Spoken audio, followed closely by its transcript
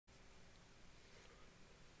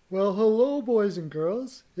Well, hello, boys and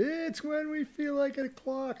girls. It's when we feel like it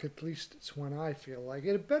o'clock. At least it's when I feel like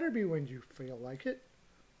it. It better be when you feel like it.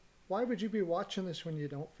 Why would you be watching this when you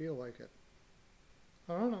don't feel like it?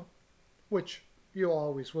 I don't know. Which you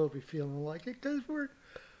always will be feeling like it because we're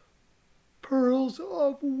Pearls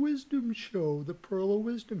of Wisdom Show, the Pearl of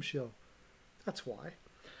Wisdom Show. That's why.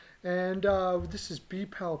 And this is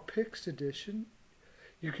BPAL Picks edition.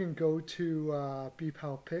 You can go to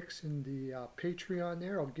BPAL Picks in the Patreon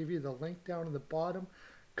there. I'll give you the link down in the bottom.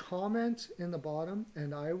 Comment in the bottom,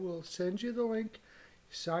 and I will send you the link.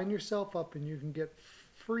 Sign yourself up, and you can get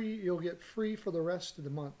free. You'll get free for the rest of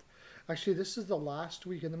the month. Actually, this is the last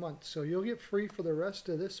week in the month, so you'll get free for the rest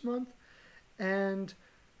of this month, and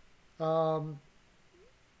um,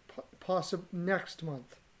 possible next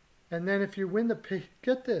month. And then if you win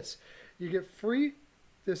get this, you get free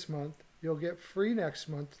this month. You'll get free next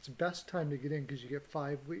month. It's the best time to get in because you get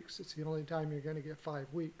 5 weeks. It's the only time you're going to get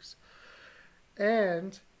 5 weeks.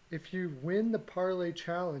 And if you win the parlay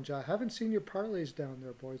challenge, I haven't seen your parlays down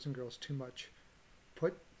there, boys and girls, too much.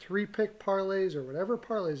 Put 3-pick parlays or whatever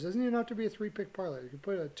parlays. It doesn't even have to be a 3-pick parlay. You can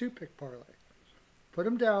put a 2-pick parlay. Put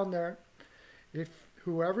them down there. If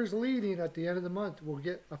whoever's leading at the end of the month will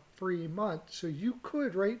get a free month. So you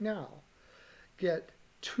could right now get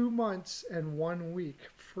 2 months and 1 week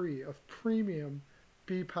free of premium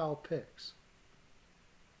BPAL picks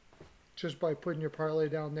just by putting your parlay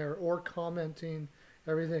down there or commenting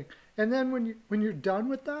everything. And then when you're done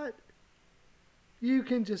with that, you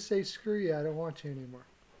can just say screw you, I don't want you anymore.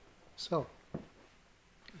 So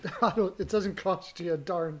it doesn't cost you a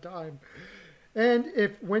darn dime. And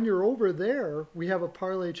if when you're over there, we have a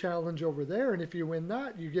parlay challenge over there, and if you win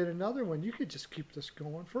that, you get another one. You could just keep this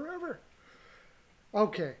going forever.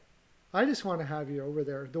 Okay, I just want to have you over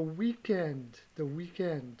there. The weekend,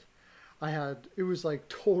 it was like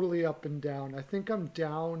totally up and down. I think I'm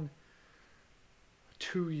down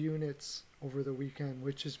 2 units over the weekend,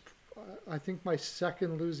 which is, I think, my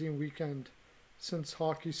second losing weekend since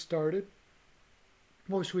hockey started.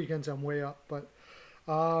 Most weekends I'm way up, but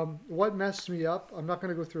what messed me up, I'm not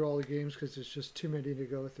going to go through all the games because there's just too many to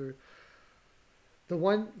go through. The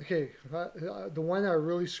one I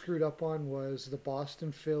really screwed up on was the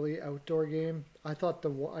Boston-Philly outdoor game. I thought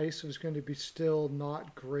the ice was going to be still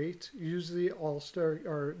not great. Usually All-Star,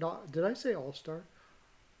 or not, did I say All-Star?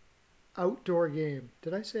 Outdoor game.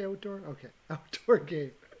 Did I say outdoor? Okay, outdoor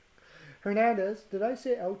game. Hernandez, did I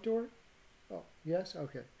say outdoor? Oh, yes?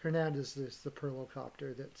 Okay. Hernandez is the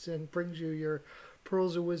Perlocopter that brings you your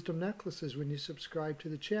Pearls of Wisdom necklaces when you subscribe to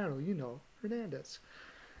the channel. You know, Hernandez.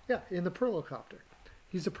 Yeah, in the Perlocopter.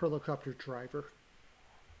 He's a Perlocopter driver.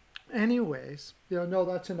 Anyways, no,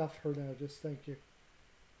 that's enough, Hernandez. Thank you.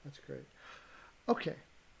 That's great. Okay.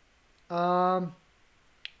 I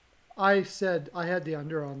said I had the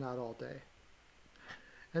under on that all day.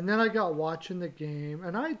 And then I got watching the game,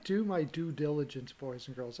 and I do my due diligence, boys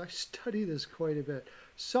and girls. I study this quite a bit.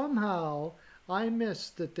 Somehow, I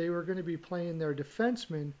missed that they were going to be playing their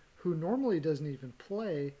defenseman, who normally doesn't even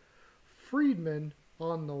play, Friedman,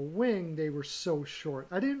 on the wing. They were so short.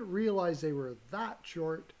 I didn't realize they were that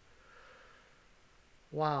short.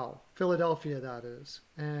 Wow. Philadelphia, that is.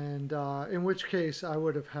 And in which case, I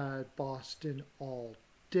would have had Boston all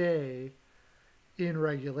day in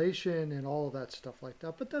regulation and all of that stuff like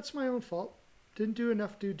that. But that's my own fault. Didn't do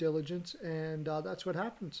enough due diligence, and that's what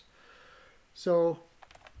happens. So,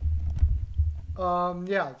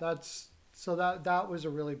 yeah, that was a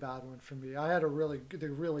really bad one for me. I had the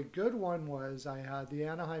really good one was I had the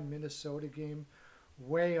Anaheim Minnesota game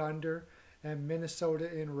way under, and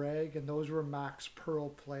Minnesota in reg, and those were max Pearl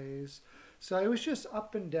plays. So it was just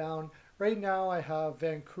up and down. Right now I have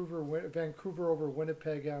Vancouver over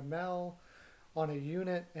Winnipeg ML on a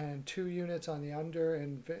unit and 2 units on the under,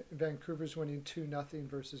 and Vancouver's winning 2-0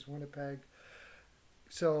 versus Winnipeg.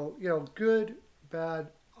 So, good,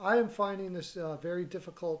 bad. I am finding this a very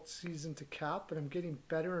difficult season to cap, but I'm getting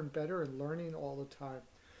better and better and learning all the time.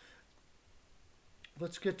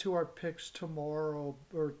 Let's get to our picks tomorrow,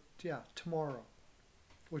 tomorrow,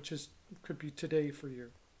 which could be today for you,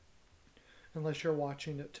 unless you're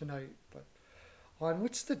watching it tonight. But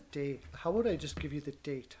what's the date? How would I just give you the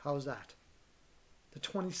date? How's that? The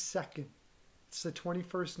 22nd. It's the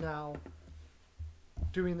 21st now.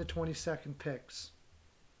 Doing the 22nd picks.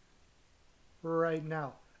 Right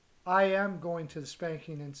now. I am going to the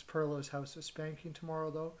Spanking and Perlo's House of Spanking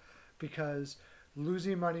tomorrow, though, because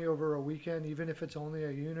losing money over a weekend, even if it's only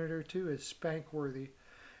a unit or two, is spank worthy.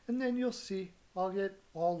 And then you'll see, I'll get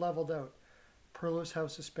all leveled out. Perlo's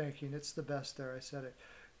House of Spanking, it's the best there. I said it.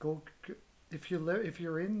 Go if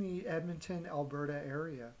you're in the Edmonton, Alberta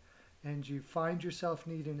area, and you find yourself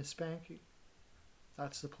needing a spanking,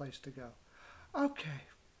 that's the place to go. Okay,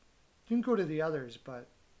 you can go to the others, but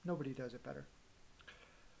nobody does it better.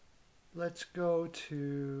 Let's go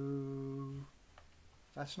to...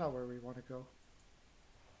 That's not where we want to go.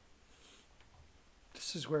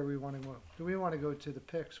 This is where we want to go. Do we want to go to the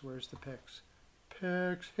picks? Where's the picks?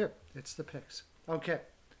 Picks. Here, it's the picks. Okay.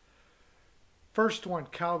 First one,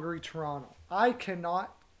 Calgary, Toronto. I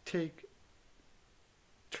cannot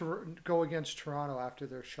go against Toronto after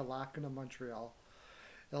their shellacking of Montreal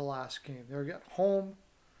the last game. They're at home.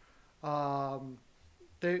 Have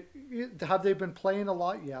they been playing a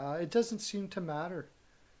lot? Yeah. It doesn't seem to matter.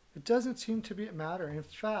 It doesn't seem to matter. In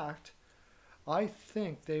fact, I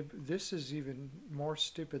think this is even more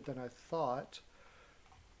stupid than I thought.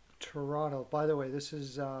 Toronto. By the way, this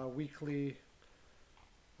is weekly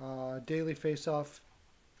daily face-off.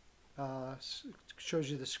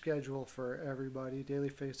 Shows you the schedule for everybody. Daily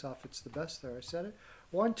face-off. It's the best there. I said it.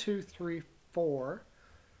 1, 2, 3, 4.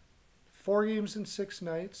 4 games in 6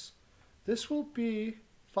 nights. This will be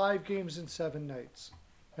 5 games in 7 nights.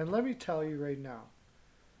 And let me tell you right now,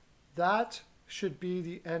 that should be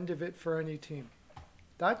the end of it for any team.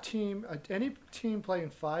 That team, any team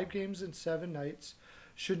playing 5 games in 7 nights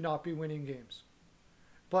should not be winning games.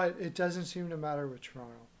 But it doesn't seem to matter with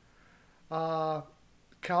Toronto.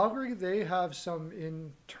 Calgary, they have some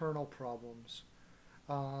internal problems.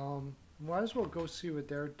 Might as well go see what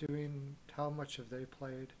they're doing. How much have they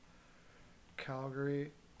played?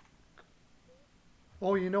 Calgary.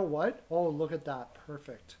 Oh, you know what? Oh, look at that.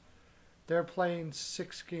 Perfect. They're playing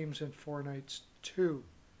 6 games in 4 nights too.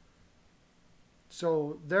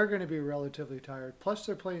 So they're going to be relatively tired. Plus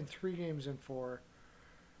they're playing 3 games in 4.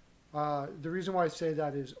 The reason why I say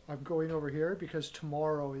that is I'm going over here because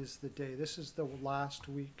tomorrow is the day. This is the last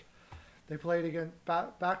week. They played again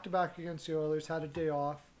back to back against the Oilers, had a day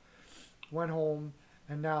off, went home,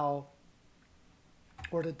 and now,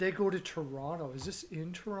 or did they go to Toronto? Is this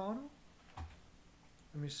in Toronto?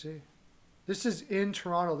 Let me see. This is in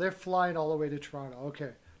Toronto. They're flying all the way to Toronto.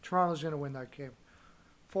 Okay, Toronto's going to win that game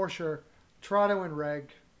for sure. Toronto and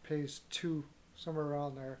Reg pays 2, somewhere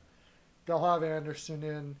around there. They'll have Anderson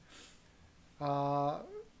in.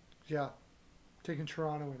 Yeah, taking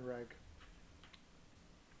Toronto and Reg.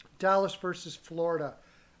 Dallas versus Florida.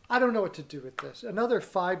 I don't know what to do with this. Another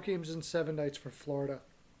 5 games in 7 nights for Florida.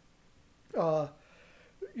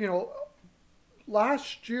 You know,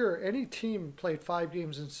 last year, any team played 5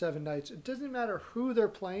 games in 7 nights. It doesn't matter who they're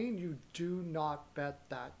playing. You do not bet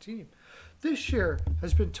that team. This year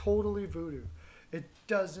has been totally voodoo. It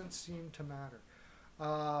doesn't seem to matter.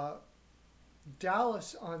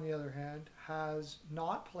 Dallas, on the other hand, has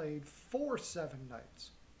not played for 7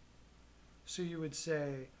 nights. So you would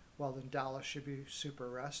say, well, then Dallas should be super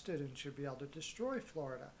rested and should be able to destroy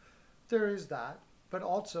Florida. There is that, but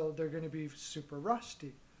also they're going to be super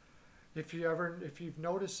rusty. If you've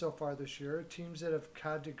noticed so far this year, teams that have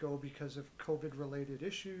had to go because of COVID-related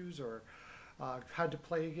issues or had to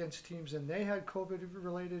play against teams and they had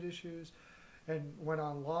COVID-related issues and went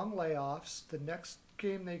on long layoffs, the next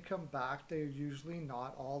game they come back, they're usually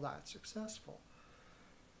not all that successful.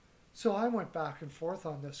 So I went back and forth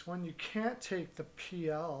on this one. You can't take the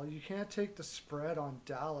PL. You can't take the spread on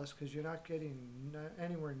Dallas because you're not getting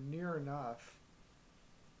anywhere near enough.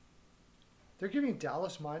 They're giving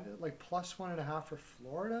Dallas like plus 1.5 for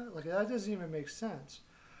Florida. Like that doesn't even make sense.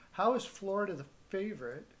 How is Florida the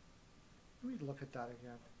favorite? Let me look at that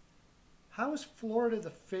again. How is Florida the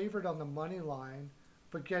favorite on the money line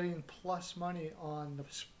but getting plus money on the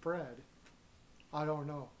spread? I don't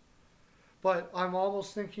know. But I'm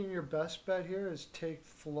almost thinking your best bet here is take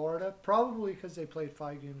Florida, probably because they played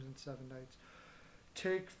 5 games in 7 nights.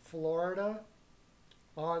 Take Florida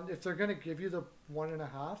on, if they're going to give you the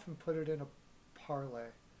 1.5 and put it in a parlay.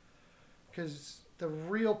 Because the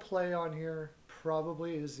real play on here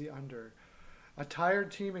probably is the under. A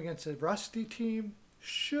tired team against a rusty team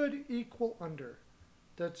should equal under.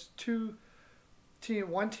 That's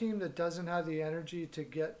one team that doesn't have the energy to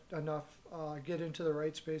get into the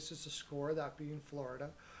right spaces to score, that being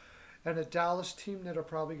Florida, and a Dallas team that are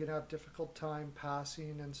probably going to have difficult time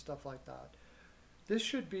passing and stuff like that. This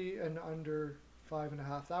should be an under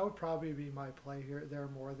 5.5. That would probably be my play there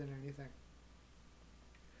more than anything.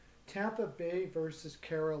 Tampa Bay versus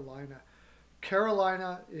Carolina.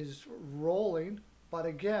 Carolina is rolling, but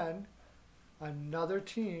again, another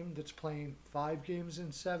team that's playing 5 games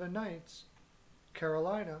in 7 nights.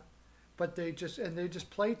 Carolina, but they just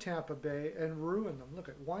play Tampa Bay and ruin them. Look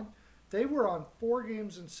at one. They were on 4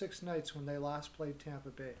 games in 6 nights when they last played Tampa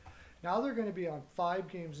Bay. Now they're going to be on 5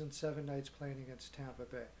 games in 7 nights playing against Tampa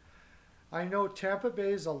Bay. I know Tampa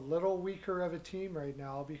Bay is a little weaker of a team right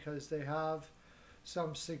now because they have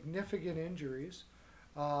some significant injuries.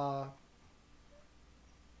 Uh,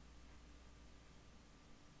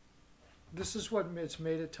 this is what it's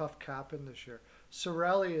made it tough capping this year.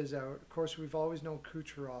 Sorelli is out. Of course, we've always known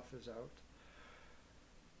Kucherov is out.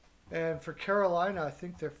 And for Carolina, I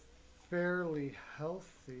think they're fairly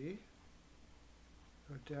healthy.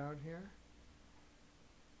 Go down here.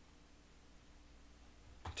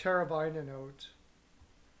 Teravainen out.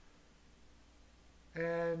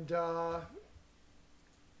 And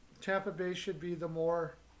Tampa Bay should be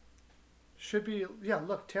look,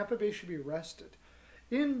 Tampa Bay should be rested.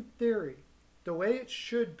 In theory, the way it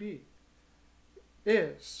should be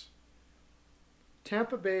is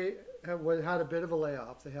Tampa Bay had a bit of a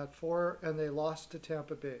layoff. They had 4 and they lost to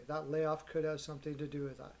Tampa Bay. That layoff could have something to do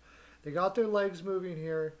with that. They got their legs moving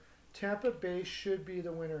here. Tampa Bay should be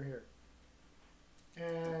the winner here.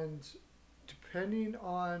 And depending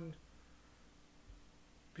on,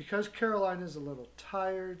 because Carolina's a little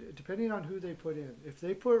tired, depending on who they put in. If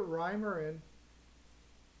they put Reimer in,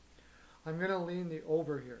 I'm going to lean the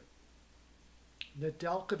over here.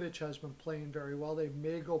 Nedeljkovic has been playing very well. They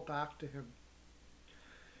may go back to him.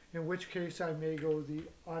 In which case I may go the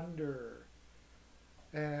under.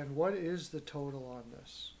 And what is the total on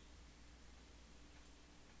this?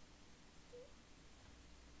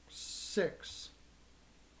 6.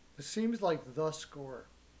 It seems like the score.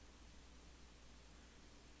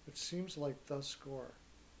 It seems like the score.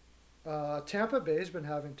 Tampa Bay's been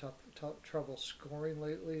having trouble scoring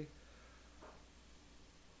lately.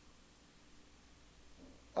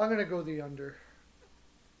 I'm going to go the under.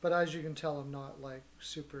 But as you can tell, I'm not like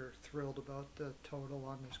super thrilled about the total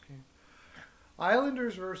on this game.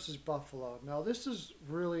 Islanders versus Buffalo. Now this is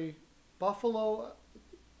really, Buffalo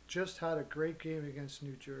just had a great game against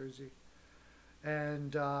New Jersey.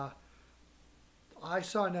 And I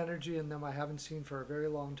saw an energy in them I haven't seen for a very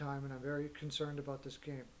long time, and I'm very concerned about this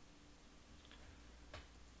game.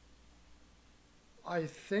 I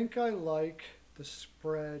think I like the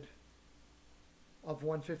spread of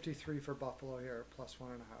 153 for Buffalo here, plus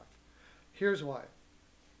 1.5. Here's why.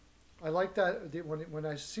 I like that when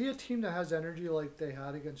I see a team that has energy like they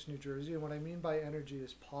had against New Jersey, and what I mean by energy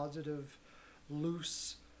is positive,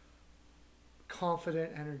 loose,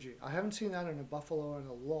 confident energy. I haven't seen that in a Buffalo in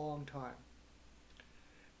a long time.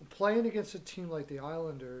 Playing against a team like the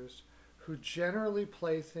Islanders, who generally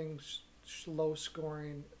play things low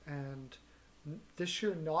scoring, and this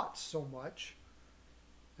year not so much.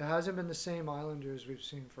 It hasn't been the same Islanders we've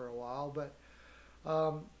seen for a while, but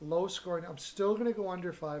low scoring. I'm still going to go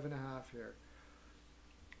under 5.5 here.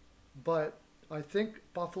 But I think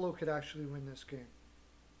Buffalo could actually win this game.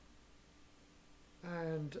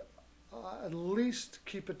 And at least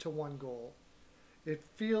keep it to 1 goal. It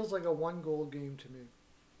feels like a 1-goal game to me.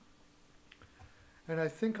 And I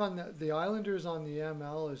think on the Islanders on the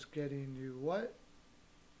ML is getting you what?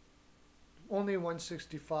 Only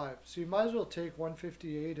 165. So you might as well take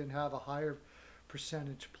 158 and have a higher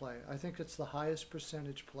percentage play. I think it's the highest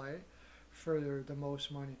percentage play for the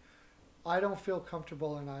most money. I don't feel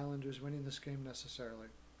comfortable in Islanders winning this game necessarily.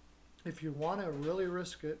 If you want to really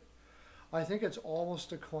risk it, I think it's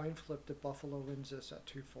almost a coin flip that Buffalo wins this at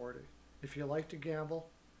 240. If you like to gamble,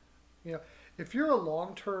 if you're a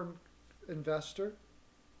long-term investor,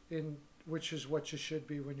 in which is what you should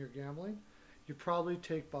be when you're gambling, you probably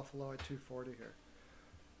take Buffalo at 240 here,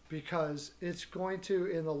 because it's going to,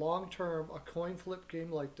 in the long term, a coin flip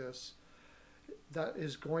game like this, that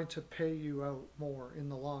is going to pay you out more in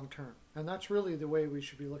the long term, and that's really the way we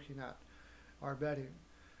should be looking at our betting.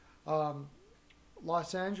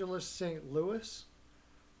 Los Angeles, St. Louis.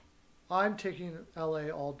 I'm taking LA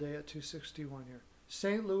all day at 261 here.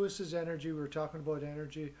 St. Louis's energy, we were talking about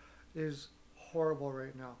energy, is horrible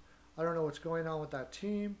right now. I don't know what's going on with that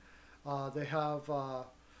team. They have a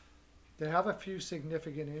few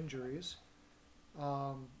significant injuries.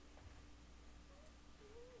 I'll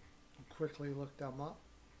quickly look them up.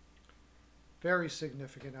 Very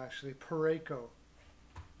significant, actually. Parayko.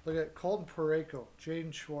 Look at Colton Parayko,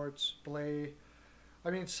 Jaden Schwartz, Blay. I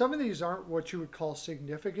mean, some of these aren't what you would call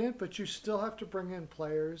significant, but you still have to bring in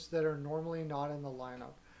players that are normally not in the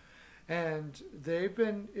lineup. And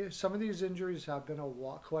some of these injuries have been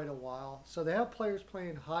quite a while. So they have players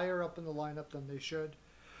playing higher up in the lineup than they should.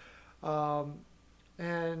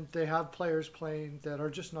 And they have players playing that are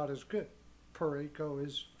just not as good. Parayko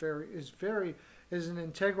is an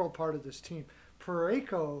integral part of this team.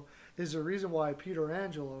 Parayko is the reason why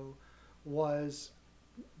Pietrangelo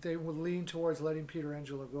they would lean towards letting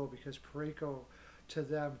Pietrangelo go, because Parayko to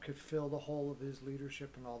them could fill the hole of his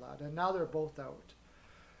leadership and all that. And now they're both out.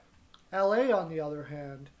 LA, on the other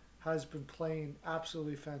hand, has been playing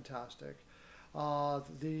absolutely fantastic.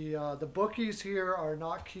 The bookies here are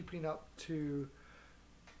not keeping up to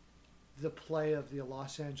the play of the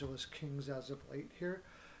Los Angeles Kings as of late here.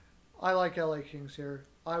 I like LA Kings here.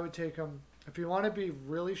 I would take them. If you want to be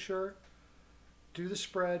really sure, do the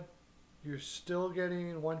spread. You're still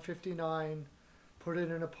getting 159. Put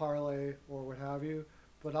it in a parlay or what have you.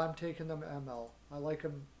 But I'm taking them ML. I like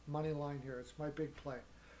them money line here. It's my big play.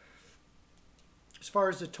 As far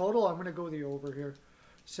as the total, I'm going to go the over here.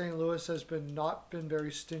 St. Louis has not been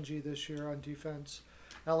very stingy this year on defense.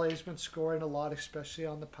 LA's been scoring a lot, especially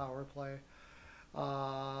on the power play.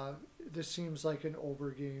 This seems like an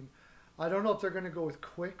over game. I don't know if they're going to go with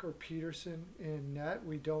Quick or Peterson in net.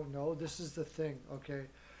 We don't know. This is the thing, okay?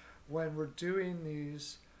 When we're doing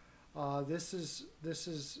these, this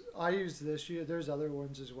is I use this. There's other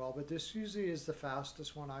ones as well, but this usually is the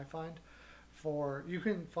fastest one I find. You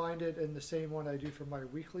can find it in the same one I do for my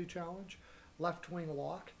weekly challenge, left wing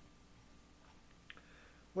lock.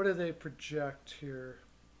 What do they project here?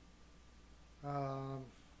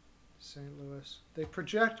 St. Louis. They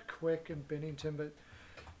project Quick and Binnington, but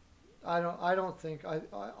I don't think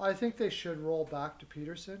I think they should roll back to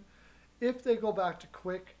Peterson. If they go back to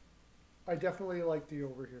Quick, I definitely like the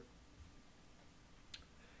over here.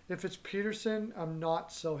 If it's Peterson, I'm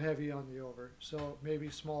not so heavy on the over. So maybe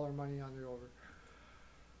smaller money on the over.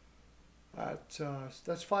 That's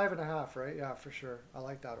 5.5, right? Yeah, for sure. I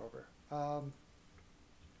like that over.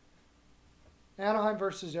 Anaheim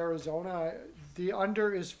versus Arizona. The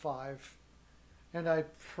under is 5. And I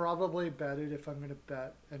probably bet it if I'm going to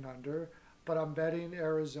bet an under. But I'm betting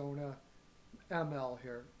Arizona ML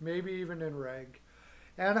here. Maybe even in reg.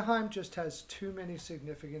 Anaheim just has too many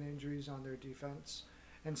significant injuries on their defense.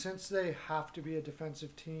 And since they have to be a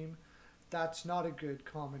defensive team, that's not a good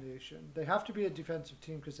combination. They have to be a defensive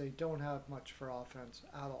team because they don't have much for offense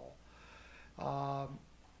at all.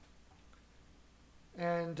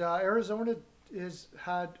 Arizona has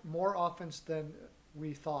had more offense than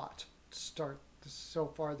we thought to start so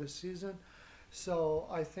far this season. So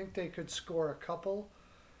I think they could score a couple.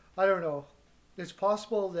 I don't know. It's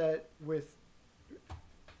possible that with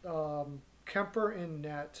Kemper in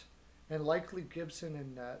net and likely Gibson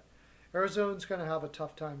in net, Arizona's going to have a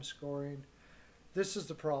tough time scoring. This is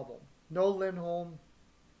the problem. No Lindholm,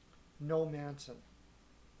 no Manson.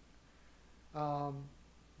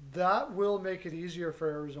 That will make it easier for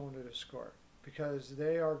Arizona to score because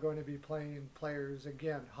they are going to be playing players,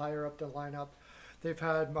 again, higher up the lineup. They've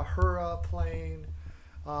had Mahura playing,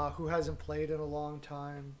 who hasn't played in a long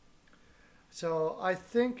time. So I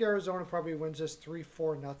think Arizona probably wins this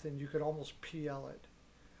 3-4-0. You could almost PL it.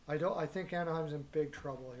 I think Anaheim's in big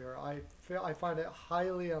trouble here. I find it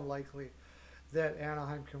highly unlikely that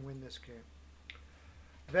Anaheim can win this game.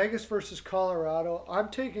 Vegas versus Colorado. I'm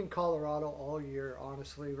taking Colorado all year,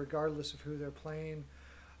 honestly, regardless of who they're playing.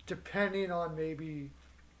 Depending on maybe,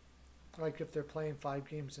 like if they're playing 5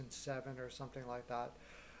 games in 7 or something like that.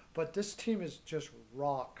 But this team is just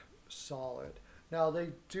rock solid. Now, they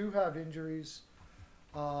do have injuries,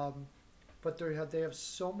 but they have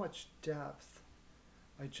so much depth.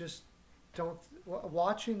 I just don't,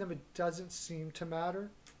 watching them, it doesn't seem to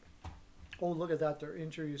matter. Oh, look at that. Their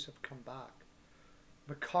injuries have come back.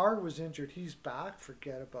 Makar was injured. He's back.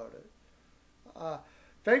 Forget about it.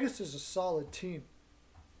 Vegas is a solid team.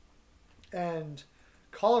 And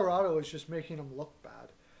Colorado is just making them look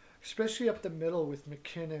bad. Especially up the middle with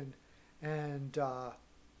McKinnon and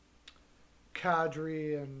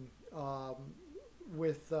Kadri and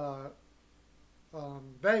with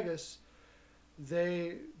Vegas.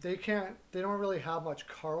 They don't really have much.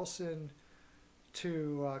 Carlson's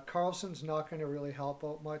not going to really help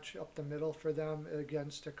out much up the middle for them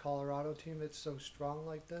against a Colorado team that's so strong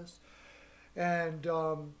like this. And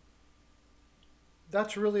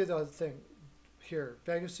that's really the thing here.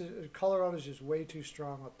 Colorado's just way too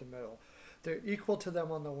strong up the middle. They're equal to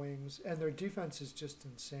them on the wings, and their defense is just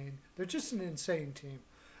insane. They're just an insane team.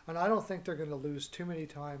 And I don't think they're going to lose too many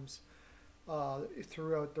times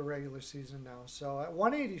throughout the regular season now. So at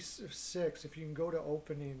 186, if you can go to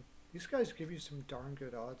opening, these guys give you some darn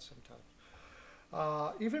good odds sometimes.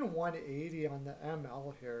 Even 180 on the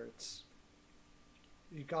ML here,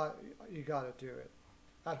 you got to do it.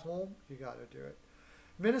 At home, you got to do it.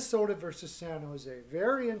 Minnesota versus San Jose.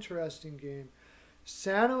 Very interesting game.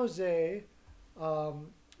 San Jose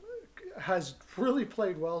has really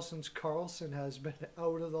played well since Carlson has been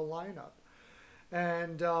out of the lineup.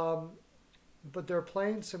 And but they're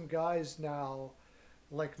playing some guys now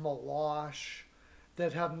like Milosh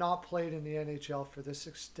that have not played in the NHL for this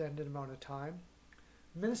extended amount of time.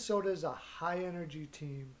 Minnesota is a high energy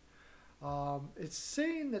team. It's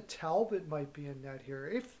saying that Talbot might be in net here.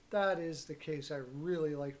 If that is the case, I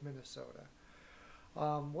really like Minnesota.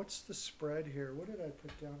 What's the spread here? What did I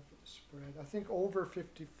put down for the spread? I think over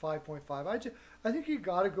 55.5. I think you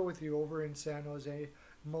got to go with the over in San Jose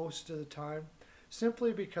most of the time,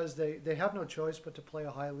 simply because they have no choice but to play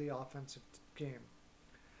a highly offensive game.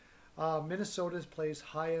 Minnesota plays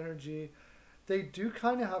high energy. They do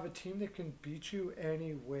kind of have a team that can beat you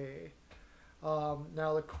anyway.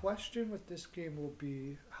 Now the question with this game will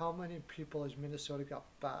be, how many people has Minnesota got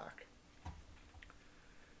back?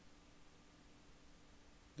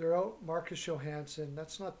 They're out Marcus Johansson.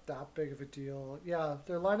 That's not that big of a deal. Yeah,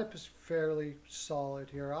 their lineup is fairly solid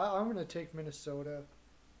here. I'm going to take Minnesota.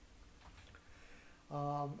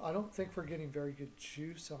 I don't think we're getting very good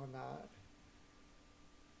juice on that.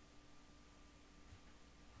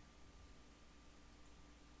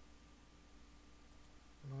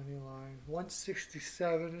 Money line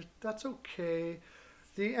 167. That's okay.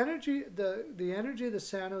 The energy the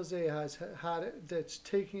San Jose has had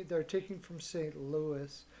they're taking from St.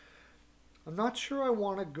 Louis. I'm not sure I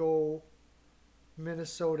want to go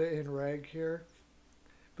Minnesota in reg here,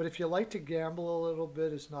 but if you like to gamble a little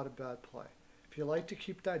bit, it's not a bad play. If you like to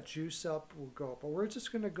keep that juice up, we'll go. But we're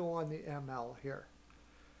just going to go on the ML here.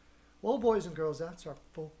 Well, boys and girls, that's our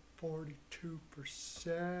full 42%.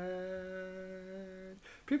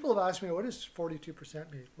 People have asked me, what does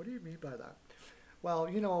 42% mean? What do you mean by that? Well,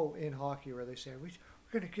 you know, in hockey where they say, we're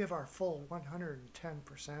going to give our full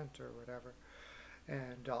 110% or whatever,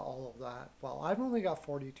 and all of that. Well, I've only got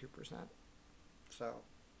 42%. So,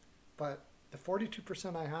 but the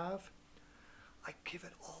 42% I have, I give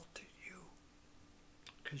it all to you,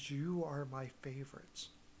 because you are my favorites.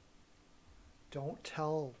 Don't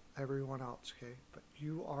tell everyone else, okay? But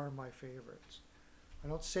you are my favorites. I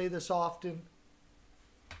don't say this often.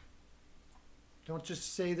 Don't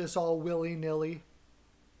just say this all willy-nilly.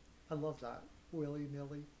 I love that,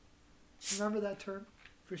 willy-nilly. Remember that term?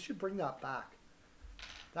 We should bring that back.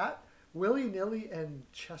 That, willy-nilly and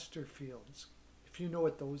Chesterfields, if you know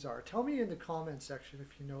what those are. Tell me in the comment section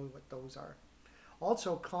if you know what those are.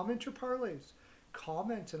 Also, comment your parlays.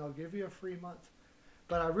 Comment and I'll give you a free month.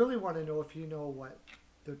 But I really want to know if you know what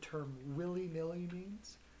the term willy-nilly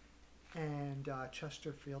means and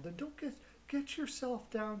Chesterfield. And don't get yourself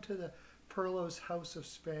down to the Perlo's House of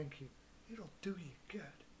Spanking. It'll do you good.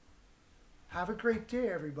 Have a great day,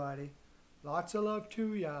 everybody. Lots of love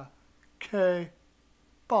to ya. Okay.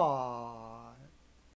 Bye.